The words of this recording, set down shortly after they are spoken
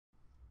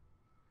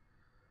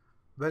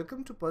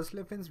Welcome to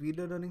PersonalFN's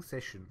video learning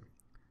session.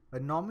 A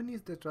nominee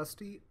is the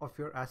trustee of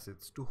your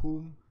assets to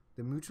whom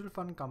the mutual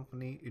fund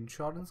company,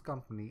 insurance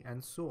company,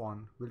 and so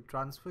on will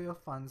transfer your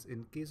funds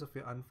in case of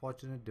your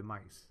unfortunate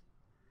demise.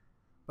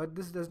 But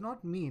this does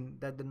not mean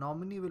that the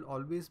nominee will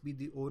always be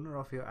the owner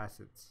of your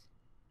assets.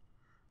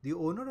 The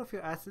owner of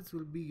your assets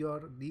will be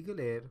your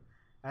legal heir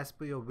as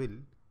per your will,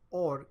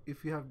 or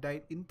if you have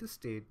died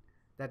intestate,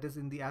 that is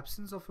in the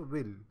absence of a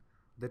will,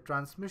 the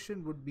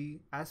transmission would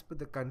be as per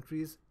the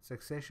country's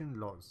succession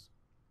laws.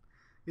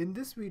 In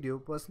this video,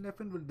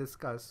 PersonalFN will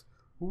discuss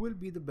who will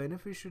be the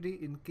beneficiary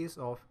in case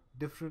of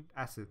different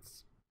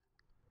assets.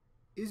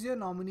 Is your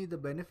nominee the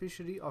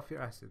beneficiary of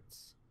your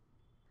assets?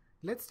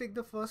 Let's take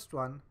the first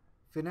one,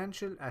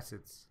 financial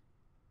assets.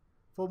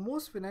 For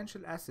most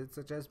financial assets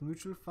such as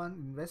mutual fund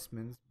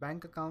investments,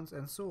 bank accounts,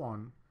 and so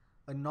on,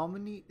 a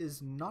nominee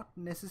is not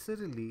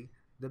necessarily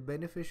the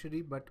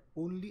beneficiary but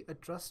only a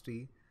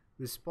trustee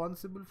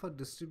responsible for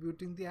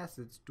distributing the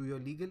assets to your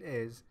legal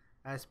heirs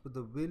as per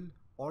the will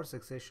or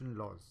succession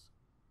laws.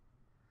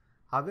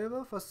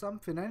 However, for some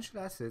financial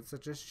assets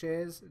such as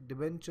shares,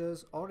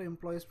 debentures, or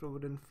employees'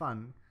 provident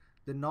fund,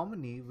 the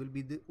nominee will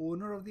be the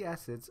owner of the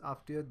assets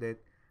after your death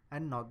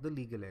and not the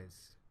legal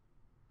heirs.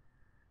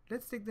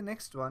 Let's take the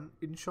next one,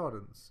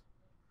 insurance.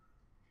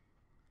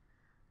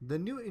 The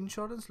new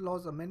Insurance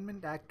Laws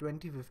Amendment Act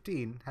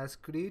 2015 has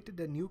created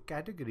a new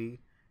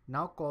category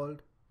now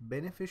called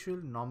beneficial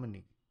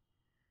nominee.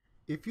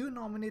 If you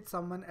nominate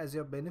someone as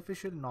your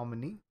beneficial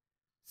nominee,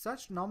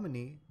 such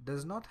nominee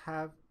does not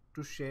have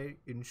to share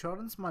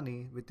insurance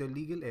money with your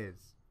legal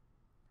heirs.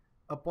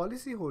 A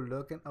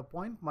policyholder can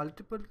appoint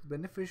multiple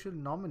beneficial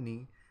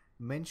nominee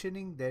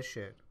mentioning their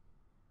share.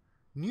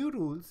 New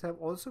rules have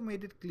also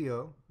made it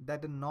clear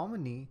that a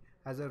nominee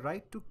has a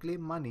right to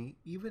claim money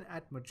even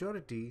at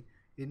maturity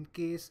in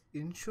case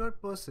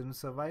insured person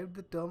survived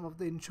the term of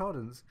the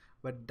insurance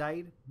but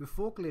died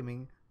before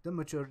claiming the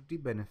maturity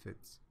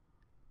benefits.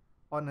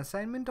 On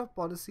assignment of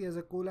policy as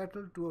a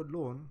collateral to a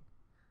loan,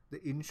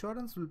 the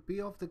insurance will pay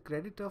off the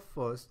creditor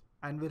first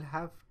and will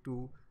have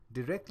to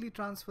directly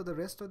transfer the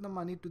rest of the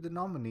money to the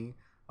nominee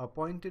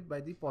appointed by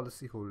the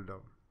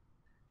policyholder.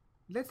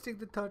 Let's take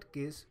the third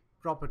case,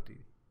 property.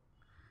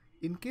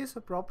 In case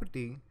of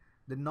property,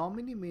 the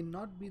nominee may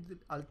not be the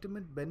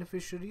ultimate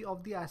beneficiary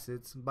of the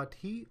assets, but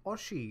he or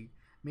she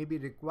may be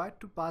required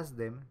to pass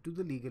them to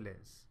the legal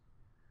heirs.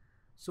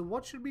 So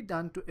what should be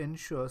done to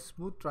ensure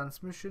smooth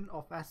transmission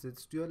of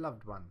assets to your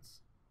loved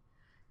ones?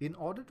 In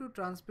order to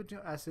transmit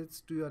your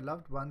assets to your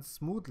loved ones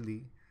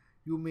smoothly,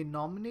 you may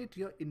nominate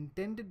your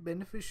intended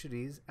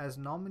beneficiaries as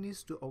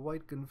nominees to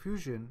avoid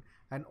confusion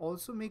and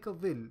also make a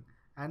will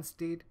and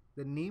state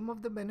the name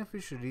of the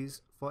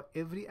beneficiaries for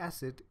every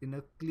asset in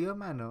a clear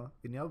manner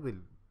in your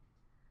will.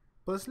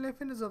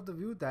 PersonalFN is of the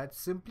view that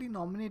simply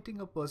nominating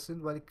a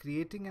person while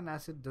creating an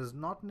asset does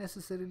not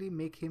necessarily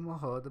make him or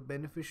her the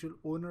beneficial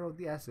owner of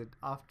the asset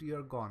after you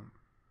are gone.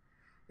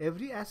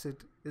 Every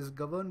asset is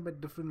governed by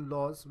different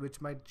laws which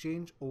might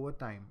change over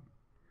time.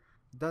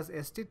 Thus,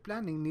 estate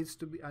planning needs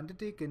to be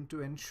undertaken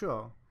to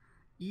ensure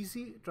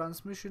easy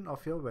transmission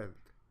of your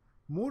wealth.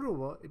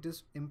 Moreover, it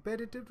is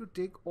imperative to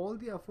take all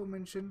the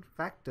aforementioned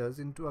factors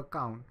into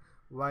account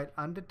while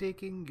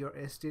undertaking your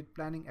estate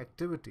planning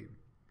activity.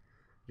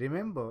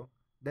 Remember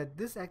that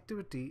this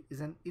activity is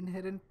an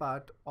inherent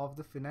part of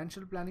the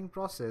financial planning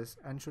process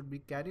and should be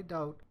carried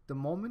out the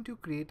moment you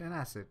create an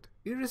asset,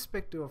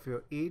 irrespective of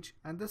your age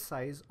and the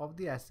size of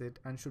the asset,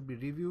 and should be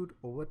reviewed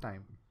over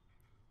time.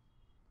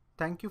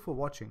 Thank you for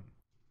watching.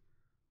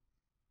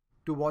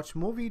 To watch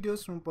more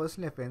videos from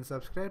PersonalFN,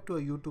 subscribe to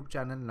our YouTube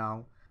channel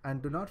now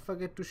and do not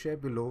forget to share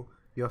below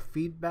your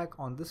feedback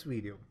on this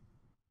video.